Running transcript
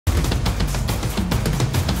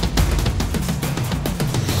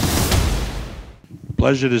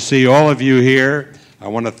pleasure to see all of you here. I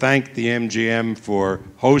want to thank the MGM for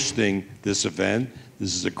hosting this event.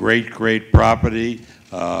 This is a great, great property.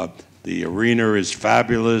 The arena is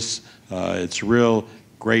fabulous. It's a real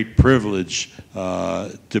great privilege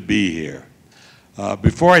to be here.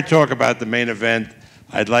 Before I talk about the main event,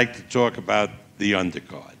 I'd like to talk about the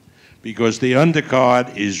undercard, because the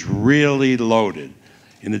undercard is really loaded.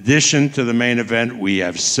 In addition to the main event, we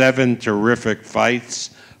have 7 terrific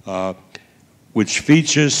fights, which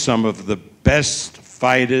features some of the best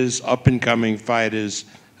fighters, up-and-coming fighters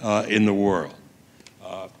in the world.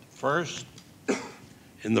 First,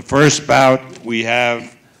 in the first bout, we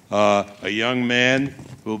have a young man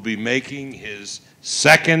who will be making his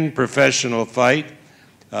 2nd professional fight.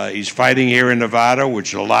 He's fighting here in Nevada,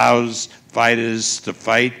 which allows fighters to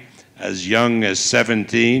fight as young as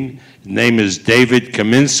 17. His name is David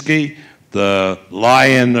Kaminsky, the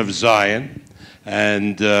Lion of Zion.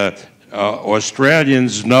 And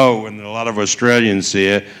Australians know, and a lot of Australians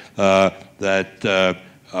here, that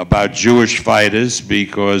about Jewish fighters,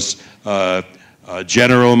 because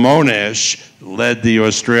General Monash led the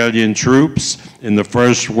Australian troops in the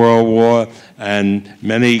First World War, and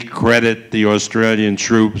many credit the Australian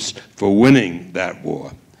troops for winning that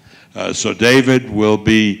war. So David will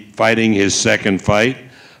be fighting his 2nd fight.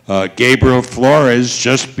 Gabriel Flores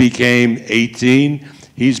just became 18.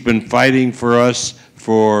 He's been fighting for us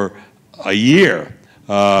for a year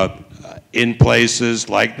in places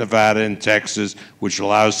like Nevada and Texas, which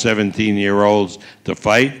allows 17-year-olds to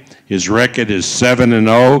fight. His record is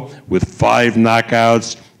 7-0 with 5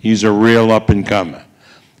 knockouts. He's a real up-and-comer.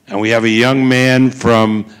 And we have a young man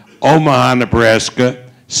from Omaha,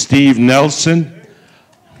 Nebraska, Steve Nelson.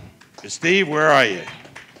 Steve, where are you?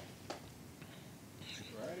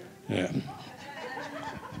 Yeah.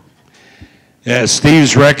 Yeah,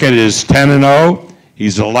 Steve's record is 10-0.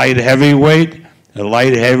 He's a light heavyweight. The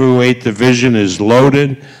light heavyweight division is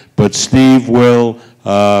loaded, but Steve will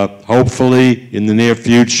hopefully in the near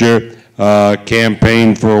future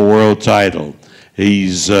campaign for a world title.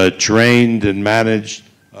 He's trained and managed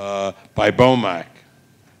by Bomac,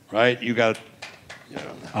 right? You got, you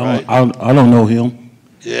know, right? I don't know him.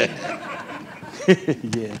 Yeah.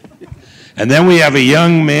 Yeah. And then we have a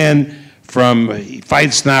young man he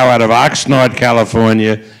fights now out of Oxnard,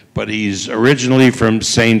 California, but he's originally from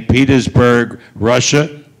St. Petersburg,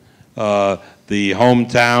 Russia, the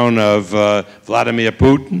hometown of Vladimir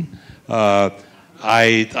Putin. I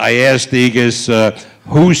asked Igis,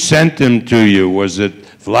 who sent him to you? Was it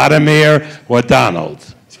Vladimir or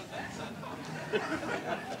Donald?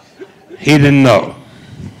 He didn't know.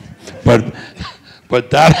 But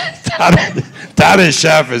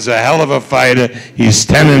Dadashев is a hell of a fighter. He's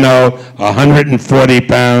 10-0, 140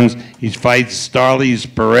 pounds. He fights Starlys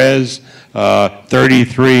Perez,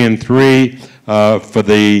 33-3 for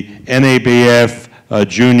the NABF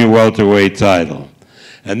junior welterweight title.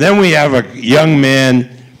 And then we have a young man,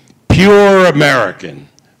 pure American,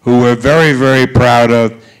 who we're very, very proud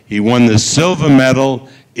of. He won the silver medal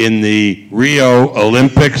in the Rio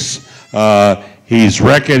Olympics. His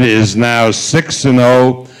record is now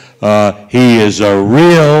 6-0. He is a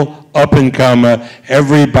real up-and-comer.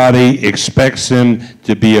 Everybody expects him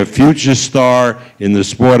to be a future star in the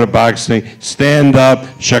sport of boxing. Stand up,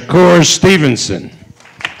 Shakur Stevenson.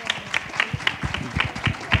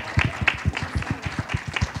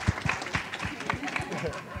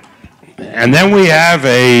 And then we have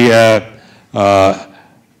a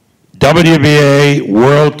WBA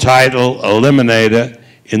world title eliminator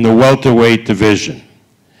in the welterweight division.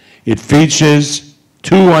 It features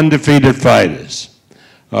 2 undefeated fighters.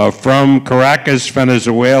 From Caracas,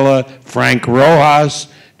 Venezuela, Frank Rojas,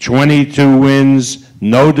 22 wins,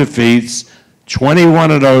 no defeats,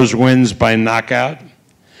 21 of those wins by knockout.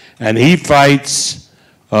 And he fights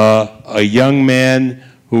a young man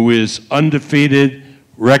who is undefeated,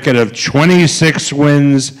 record of 26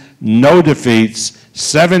 wins, no defeats,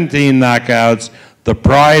 17 knockouts, the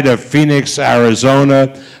pride of Phoenix,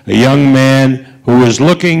 Arizona, a young man who is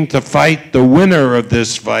looking to fight the winner of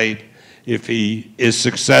this fight if he is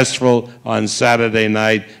successful on Saturday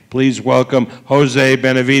night. Please welcome Jose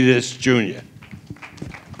Benavides, Jr.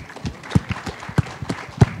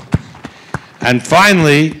 And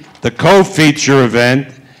finally, the co-feature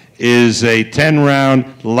event is a 10-round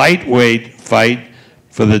lightweight fight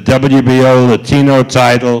for the WBO Latino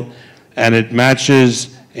title, and it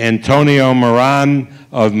matches Antonio Moran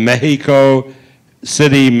of Mexico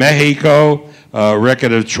City, Mexico,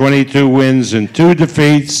 record of 22 wins and 2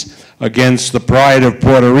 defeats, against the pride of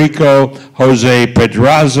Puerto Rico, Jose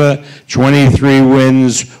Pedraza, 23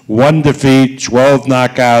 wins, 1 defeat, 12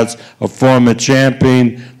 knockouts, a former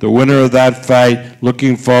champion. The winner of that fight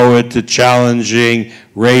looking forward to challenging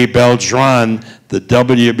Ray Beltran, the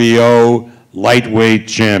WBO lightweight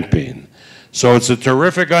champion. So it's a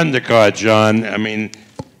terrific undercard, John. I mean,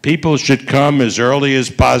 people should come as early as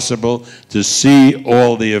possible to see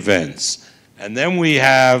all the events. And then we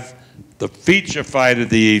have the feature fight of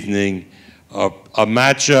the evening, a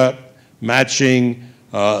matchup matching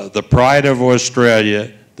the pride of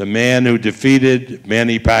Australia, the man who defeated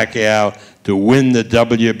Manny Pacquiao to win the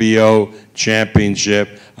WBO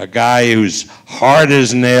championship, a guy who's hard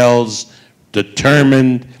as nails,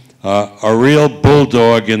 determined, a real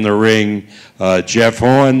bulldog in the ring, Jeff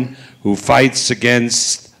Horn, who fights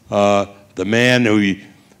against the man who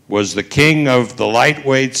was the king of the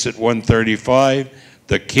lightweights at 135,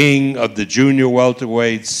 the king of the junior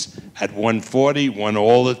welterweights at 140, won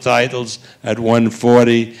all the titles at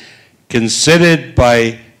 140, considered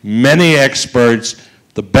by many experts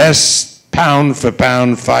the best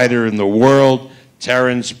pound-for-pound fighter in the world,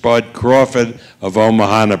 Terence "Bud" Crawford of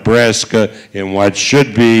Omaha, Nebraska, in what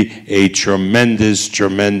should be a tremendous,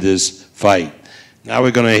 tremendous fight. Now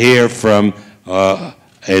we're going to hear from a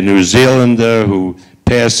New Zealander who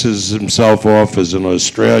passes himself off as an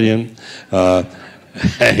Australian.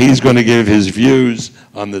 And he's going to give his views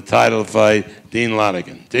on the title fight. Dean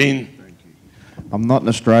Lonergan. Dean? Thank you. I'm not an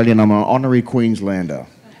Australian, I'm an honorary Queenslander.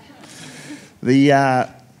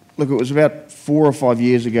 Look, it was about 4 or 5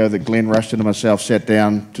 years ago that Glenn Rushton and myself sat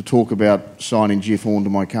down to talk about signing Jeff Horn to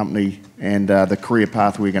my company and the career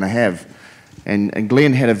path we're going to have. And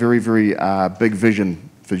Glenn had a very, very big vision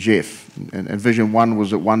for Jeff. And vision one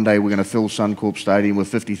was that one day we're going to fill Suncorp Stadium with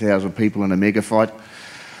 50,000 people in a mega fight.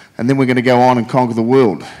 And then we're going to go on and conquer the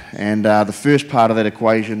world. And the first part of that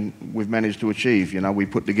equation we've managed to achieve. You know, we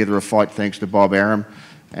put together a fight thanks to Bob Arum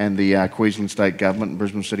and the Queensland State Government and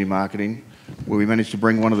Brisbane City Marketing, where we managed to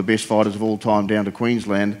bring one of the best fighters of all time down to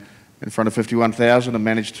Queensland in front of 51,000 and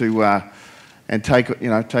managed to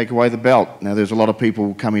take away the belt. Now, there's a lot of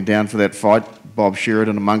people coming down for that fight. Bob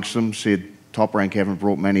Sheridan amongst them said Top Rank haven't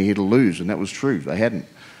brought Manny here to lose, and that was true. They hadn't.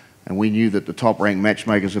 And we knew that the Top Rank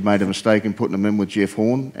matchmakers had made a mistake in putting him in with Jeff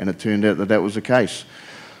Horn, and it turned out that that was the case.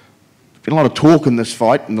 There's been a lot of talk in this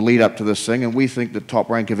fight in the lead up to this thing, and we think that Top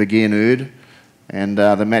Rank have again erred, and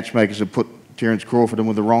the matchmakers have put Terence Crawford in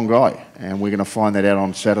with the wrong guy, and we're going to find that out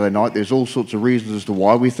on Saturday night. There's all sorts of reasons as to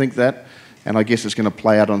why we think that, and I guess it's going to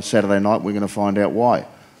play out on Saturday night. We're going to find out why.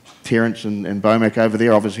 Terence and Bomac over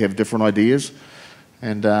there obviously have different ideas,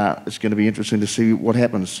 and it's going to be interesting to see what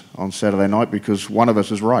happens on Saturday night because one of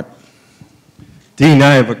us is right. Dean,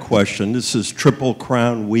 I have a question. This is Triple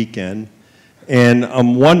Crown weekend, and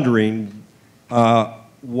I'm wondering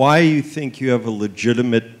why you think you have a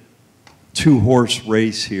legitimate 2-horse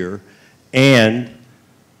race here, and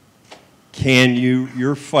can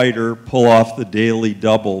your fighter pull off the daily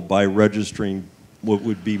double by registering what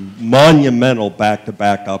would be monumental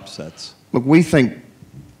back-to-back upsets? Look, we think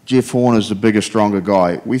Jeff Horn is the bigger, stronger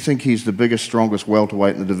guy. We think he's the biggest, strongest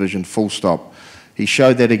welterweight in the division, full stop. He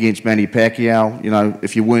showed that against Manny Pacquiao. You know,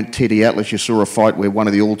 if you weren't Teddy Atlas, you saw a fight where one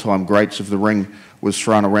of the all-time greats of the ring was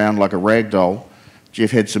thrown around like a rag doll.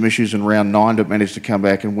 Jeff had some issues in round 9, but managed to come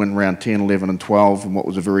back and win round 10, 11, and 12 in what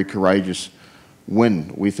was a very courageous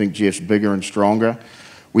win. We think Jeff's bigger and stronger.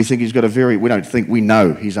 We think he's got a very, we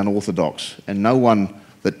know he's unorthodox. And no one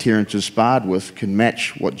that Terence has sparred with can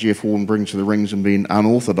match what Jeff Horn brings to the rings and being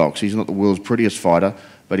unorthodox. He's not the world's prettiest fighter,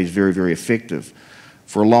 but he's very, very effective.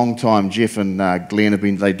 For a long time, Jeff and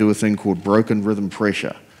Glenn they do a thing called broken rhythm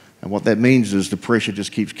pressure. And what that means is the pressure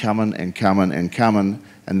just keeps coming and coming and coming,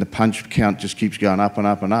 and the punch count just keeps going up and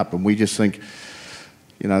up and up. And we just think,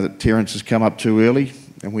 you know, that Terence has come up too early,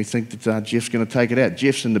 and we think that Jeff's going to take it out.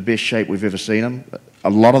 Jeff's in the best shape we've ever seen him. A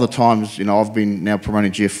lot of the times, you know, I've been now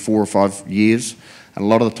promoting Jeff 4 or 5 years, and a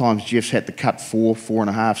lot of the times Jeff's had to cut 4,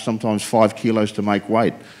 4.5, sometimes 5 kilos to make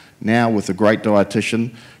weight. Now, with a great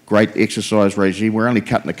dietitian, great exercise regime, we're only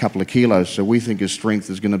cutting a couple of kilos, so we think his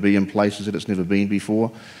strength is going to be in places that it's never been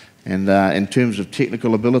before. And in terms of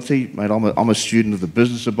technical ability, mate, I'm a student of the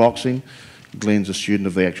business of boxing. Glenn's a student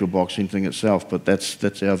of the actual boxing thing itself, but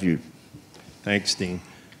that's our view. Thanks, Dean.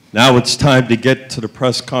 Now it's time to get to the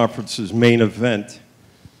press conference's main event,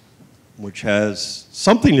 which has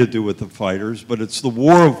something to do with the fighters, but it's the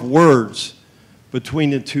war of words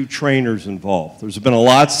between the two trainers involved. There's been a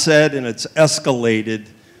lot said, and it's escalated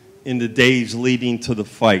in the days leading to the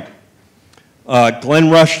fight.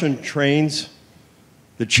 Glenn Rushton trains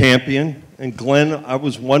the champion, And Glenn, I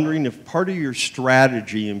was wondering if part of your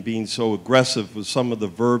strategy in being so aggressive with some of the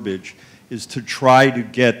verbiage is to try to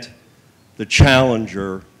get the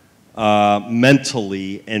challenger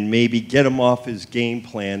mentally and maybe get him off his game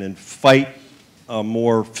plan and fight a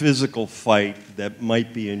more physical fight that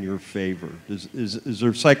might be in your favor. Is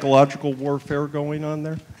there psychological warfare going on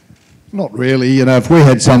there? Not really. You know, if we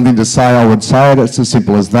had something to say, I would say it. It's as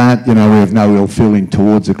simple as that. You know, we have no ill feeling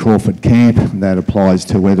towards the Crawford camp. That applies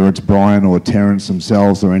to whether it's Brian or Terence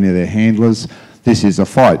themselves or any of their handlers. This is a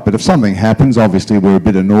fight. But if something happens, obviously we're a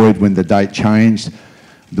bit annoyed when the date changed.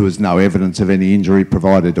 There was no evidence of any injury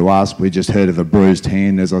provided to us. We just heard of a bruised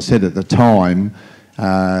hand. As I said at the time,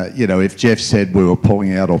 you know, if Jeff said we were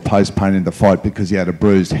pulling out or postponing the fight because he had a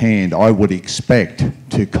bruised hand, I would expect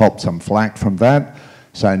to cop some flack from that.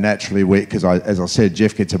 So naturally, because as I said,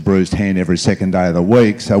 Jeff gets a bruised hand every second day of the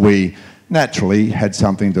week, so we naturally had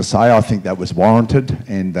something to say. I think that was warranted,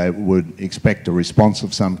 and they would expect a response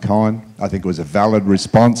of some kind. I think it was a valid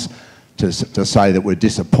response to say that we're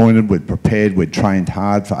disappointed, we'd prepared, we'd trained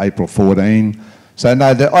hard for April 14. So no,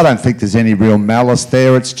 I don't think there's any real malice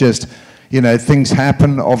there. It's just, you know, things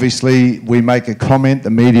happen. Obviously, we make a comment. The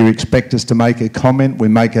media expect us to make a comment. We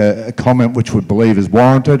make a comment which we believe is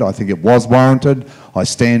warranted. I think it was warranted. I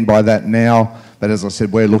stand by that now. But as I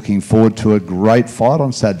said, we're looking forward to a great fight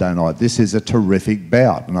on Saturday night. This is a terrific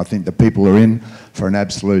bout, and I think the people are in for an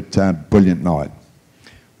absolute brilliant night.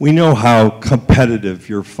 We know how competitive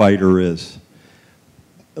your fighter is.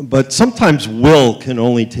 But sometimes will can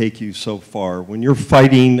only take you so far. When you're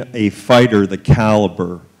fighting a fighter the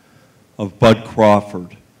caliber of Bud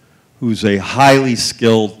Crawford, who's a highly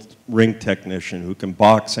skilled ring technician who can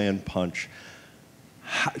box and punch.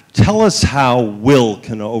 Tell us how will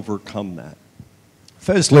can overcome that.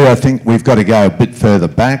 Firstly, I think we've got to go a bit further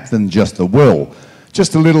back than just the will.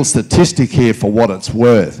 Just a little statistic here for what it's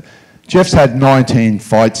worth. Jeff's had 19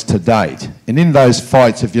 fights to date, and in those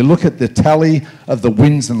fights, if you look at the tally of the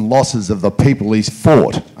wins and losses of the people he's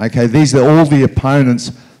fought, okay, these are all the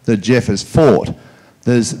opponents that Jeff has fought.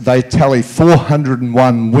 They tally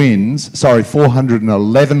 411 wins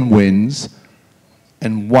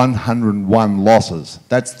and 101 losses.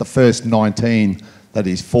 That's the first 19 that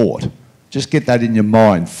he's fought. Just get that in your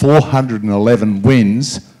mind. 411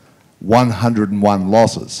 wins, 101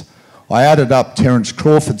 losses. I added up Terence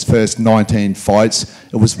Crawford's first 19 fights.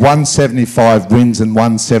 It was 175 wins and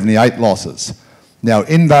 178 losses. Now,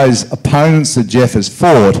 in those opponents that Jeff has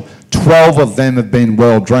fought, 12 of them have been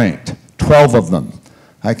world ranked. 12 of them.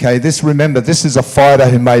 Okay, remember, this is a fighter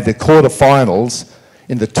who made the quarterfinals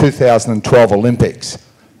in the 2012 Olympics.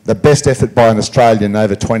 The best effort by an Australian in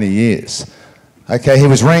over 20 years. Okay, he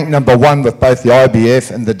was ranked #1 with both the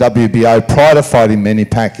IBF and the WBO prior to fighting Manny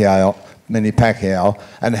Pacquiao,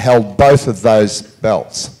 and held both of those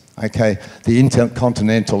belts. Okay, the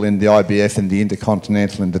Intercontinental in the IBF and the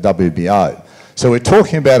Intercontinental in the WBO. So we're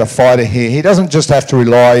talking about a fighter here. He doesn't just have to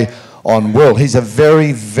rely on will. He's a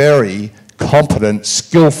very, very competent,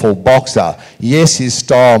 skillful boxer. Yes, his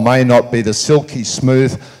style may not be the silky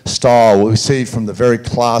smooth style we see from the very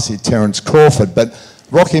classy Terence Crawford, but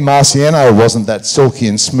Rocky Marciano wasn't that silky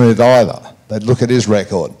and smooth either. But look at his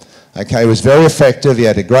record. Okay, he was very effective, he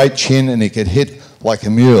had a great chin, and he could hit like a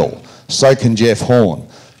mule. So can Jeff Horn.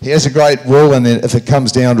 He has a great will, and if it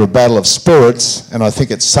comes down to a battle of spirits, and I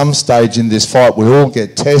think at some stage in this fight we all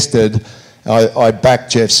get tested, I back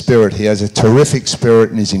Jeff's spirit. He has a terrific spirit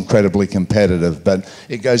and he's incredibly competitive, but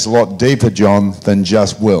it goes a lot deeper, John, than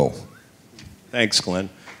just will. Thanks, Glenn.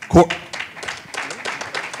 Of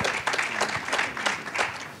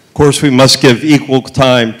course, we must give equal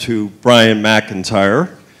time to Brian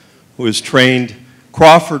McIntyre, who has trained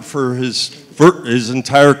Crawford for his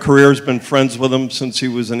entire career, has been friends with him since he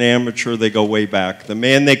was an amateur. They go way back. The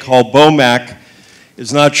man they call Bomac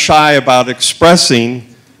is not shy about expressing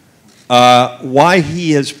why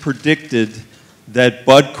he has predicted that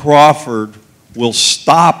Bud Crawford will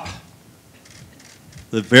stop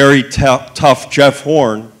the very tough Jeff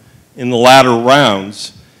Horn in the latter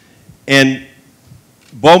rounds. And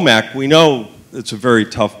Bomac, we know it's a very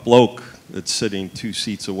tough bloke that's sitting 2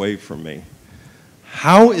 seats away from me.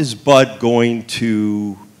 How is Bud going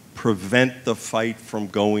to prevent the fight from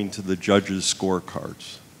going to the judges'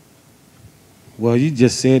 scorecards? Well, you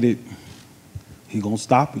just said it. He's going to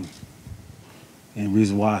stop him. And the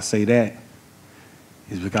reason why I say that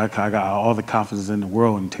is because I got all the confidence in the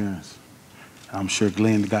world in Terence. I'm sure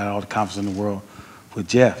Glenn got all the confidence in the world with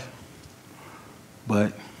Jeff.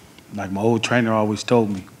 But like my old trainer always told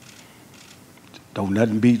me, don't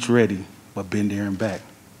nothing beat you ready but been there and back.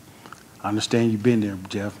 I understand you've been there,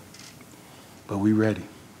 Jeff, but we ready.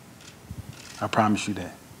 I promise you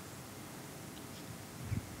that.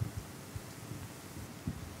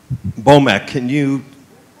 Bomac, can you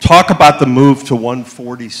talk about the move to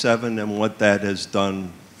 147 and what that has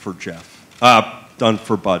done for done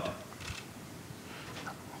for Bud?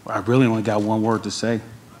 I really only got one word to say.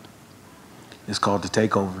 It's called the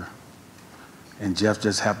takeover. And Jeff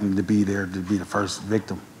just happened to be there to be the first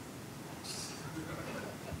victim.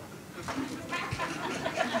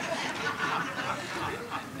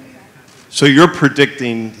 So you're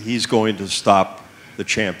predicting he's going to stop the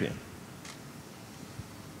champion?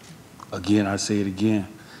 Again, I say it again.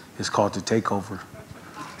 It's called the takeover.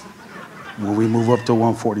 When we move up to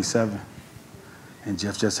 147, and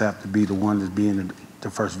Jeff just happened to be the one that's being the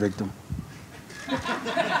first victim.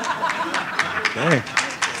 Okay.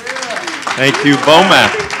 Thank you,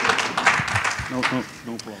 Bomac. No problem.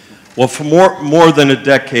 Well, for more than a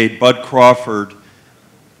decade, Bud Crawford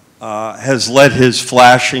has let his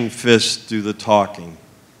flashing fist do the talking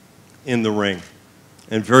in the ring,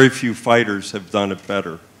 and very few fighters have done it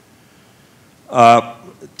better.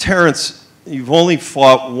 Terence, you've only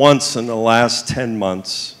fought once in the last 10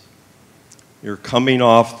 months. You're coming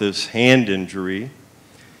off this hand injury,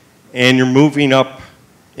 and you're moving up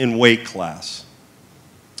in weight class.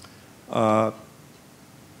 I'm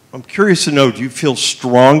curious to know, do you feel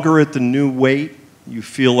stronger at the new weight? You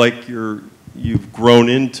feel like you've grown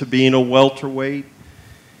into being a welterweight?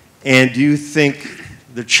 And do you think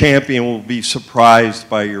the champion will be surprised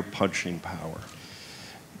by your punching power?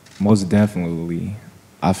 Most definitely.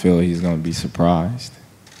 I feel he's going to be surprised.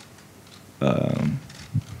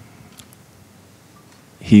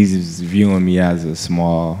 He's viewing me as a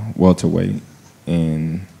small welterweight,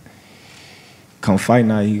 and come fight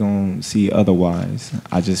night, he's going to see otherwise.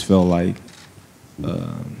 I just feel like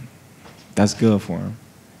that's good for him.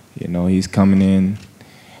 You know, he's coming in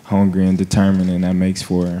hungry and determined, and that makes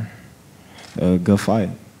for a good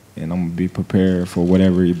fight. And I'm going to be prepared for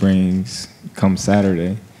whatever he brings come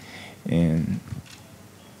Saturday. And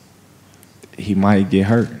he might get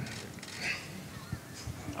hurt.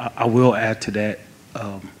 I will add to that.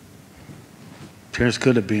 Terence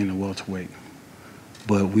could have been a welterweight,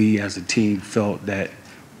 but we as a team felt that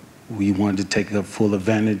we wanted to take a full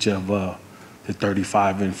advantage of the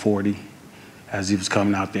 35 and 40 as he was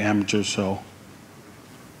coming out the amateur. So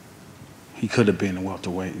he could have been a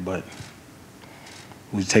welterweight, but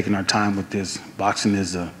we're taking our time with this. Boxing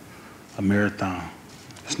is a marathon.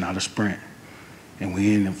 It's not a sprint, and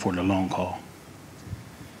we're in it for the long haul.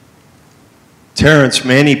 Terence,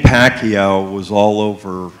 Manny Pacquiao was all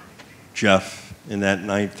over Jeff in that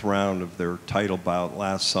 9th round of their title bout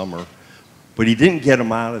last summer, but he didn't get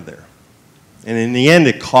him out of there. And in the end,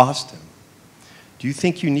 it cost him. Do you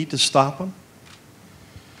think you need to stop him?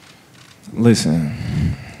 Listen,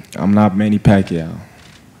 I'm not Manny Pacquiao.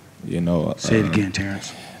 You know. Say it again,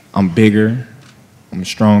 Terence. I'm bigger. I'm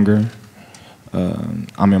stronger.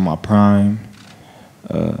 I'm in my prime.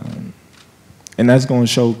 And that's going to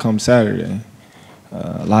show come Saturday.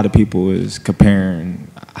 A lot of people is comparing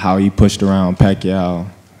how he pushed around Pacquiao,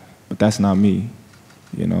 but that's not me.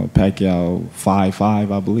 You know, Pacquiao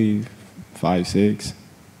 5'5", I believe, 5'6".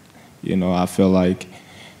 You know, I feel like,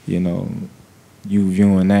 you know, you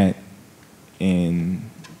viewing that and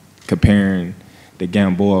comparing the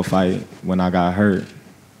Gamboa fight when I got hurt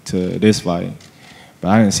to this fight, but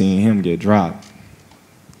I didn't see him get dropped.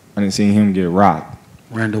 I didn't see him get rocked.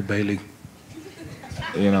 Randall Bailey.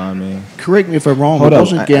 You know what I mean? Correct me if I'm wrong, Hold but up,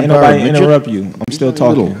 wasn't ain't Gambaro nobody midget? interrupt you. I'm still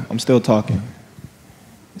talking. Little. I'm still talking.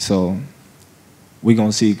 So we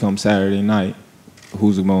gonna see come Saturday night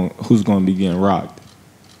who's gonna be getting rocked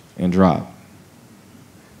and dropped.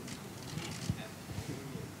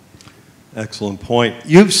 Excellent point.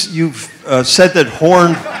 You've said that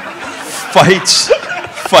Horn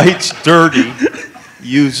fights dirty,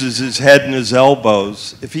 uses his head and his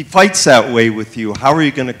elbows. If he fights that way with you, how are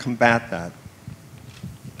you going to combat that?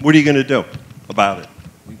 What are you going to do about it?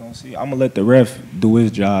 We gonna see. I'm gonna let the ref do his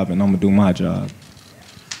job, and I'm gonna do my job.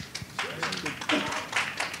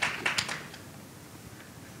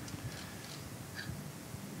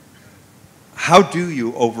 How do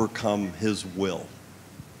you overcome his will?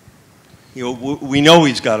 You know, we know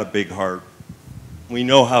he's got a big heart. We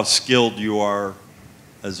know how skilled you are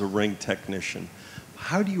as a ring technician.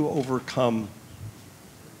 How do you overcome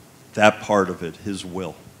that part of it, his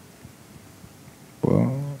will?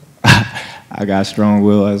 Well, I got strong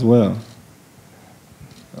will as well.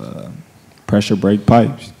 Pressure break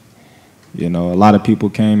pipes. You know, a lot of people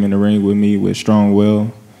came in the ring with me with strong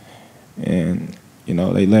will, and you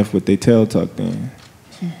know, they left with their tail tucked in.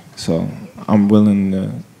 So I'm willing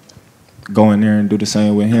to go in there and do the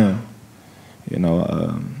same with him. You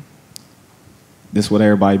know, this is what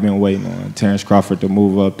everybody been waiting on. Terence Crawford to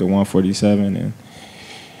move up to 147, and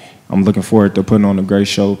I'm looking forward to putting on a great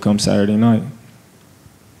show come Saturday night.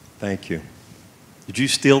 Thank you. Did you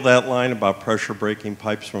steal that line about pressure breaking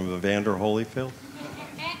pipes from Evander Holyfield?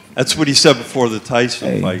 That's what he said before the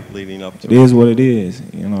Tyson fight leading up to it. It is what it is.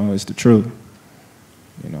 You know, it's the truth.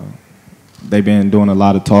 You know, they've been doing a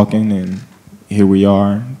lot of talking, and here we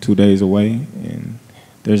are 2 days away, and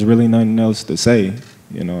there's really nothing else to say.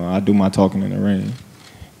 You know, I do my talking in the ring.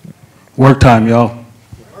 Work time, y'all.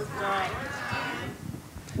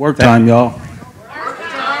 Work time, y'all.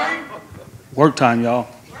 Work time, y'all.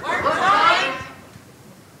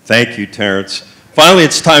 Thank you, Terence. Finally,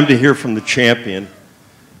 it's time to hear from the champion.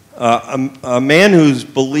 A man who's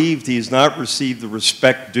believed he's not received the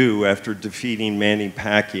respect due after defeating Manny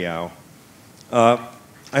Pacquiao. I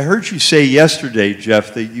heard you say yesterday,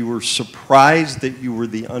 Jeff, that you were surprised that you were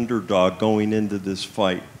the underdog going into this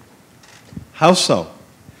fight. How so?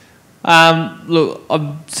 Look,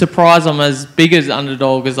 I'm surprised I'm as big as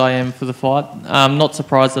underdog as I am for the fight. I'm not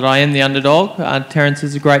surprised that I am the underdog. Terence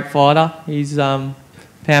is a great fighter. He's pound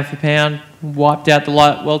for pound wiped out the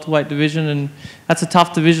light welterweight division, and that's a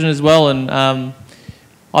tough division as well. And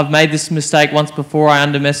I've made this mistake once before. I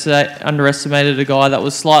underestimated a guy that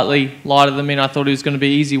was slightly lighter than me, and I thought he was going to be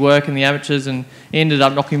easy work in the amateurs, and he ended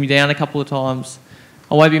up knocking me down a couple of times.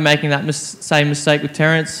 I won't be making that same mistake with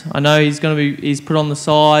Terence. I know he's put on the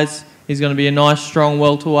size. He's going to be a nice, strong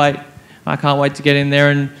welterweight. I can't wait to get in there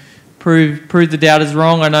and prove the doubters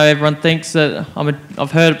wrong. I know everyone thinks that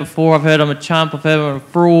I've heard it before. I've heard I'm a chump. I've heard I'm a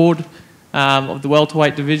fraud of the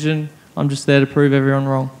welterweight division. I'm just there to prove everyone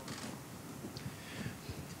wrong.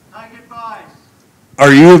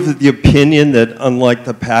 Are you of the opinion that unlike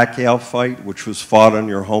the Pacquiao fight, which was fought on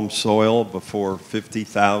your home soil before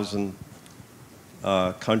 50,000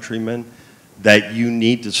 countrymen, that you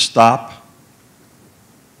need to stop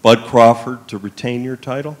Bud Crawford to retain your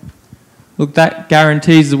title? Look, that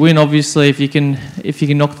guarantees the win, obviously, if you can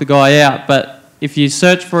knock the guy out. But if you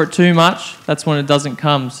search for it too much, that's when it doesn't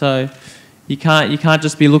come. So you can't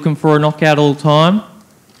just be looking for a knockout all the time.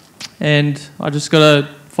 And I just got to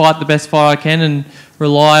fight the best fight I can and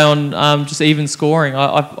rely on just even scoring.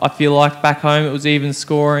 I feel like back home it was even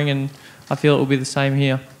scoring, and I feel it will be the same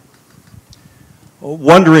here.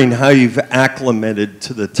 Wondering how you've acclimated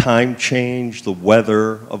to the time change, the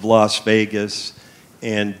weather of Las Vegas,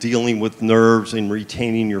 and dealing with nerves and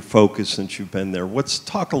retaining your focus since you've been there. Let's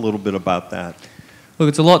talk a little bit about that. Look,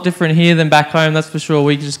 it's a lot different here than back home, that's for sure.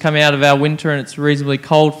 We just come out of our winter and it's reasonably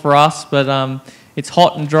cold for us, but it's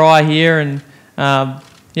hot and dry here, and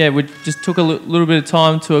yeah, we just took a little bit of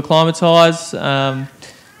time to acclimatise.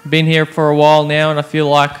 Been here for a while now, and I feel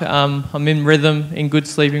like I'm in rhythm, in good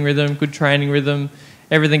sleeping rhythm, good training rhythm.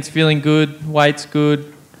 Everything's feeling good, weight's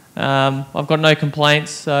good. I've got no complaints,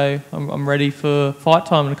 so I'm ready for fight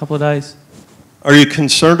time in a couple of days. Are you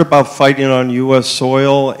concerned about fighting on U.S.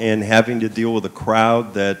 soil and having to deal with a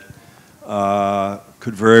crowd that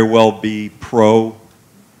could very well be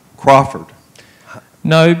pro-Crawford?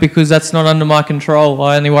 No, because that's not under my control.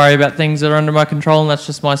 I only worry about things that are under my control, and that's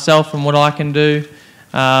just myself and what I can do.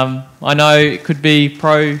 I know it could be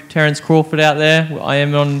pro Terence Crawford out there. I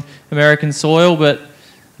am on American soil, but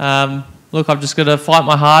look, I've just got to fight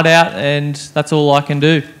my heart out, and that's all I can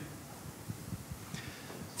do.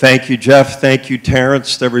 Thank you, Jeff. Thank you,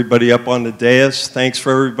 Terence, to everybody up on the dais. Thanks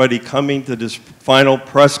for everybody coming to this final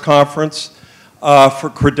press conference. For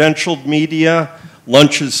credentialed media,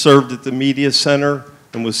 lunch is served at the media center,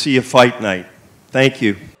 and we'll see you fight night. Thank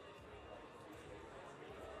you.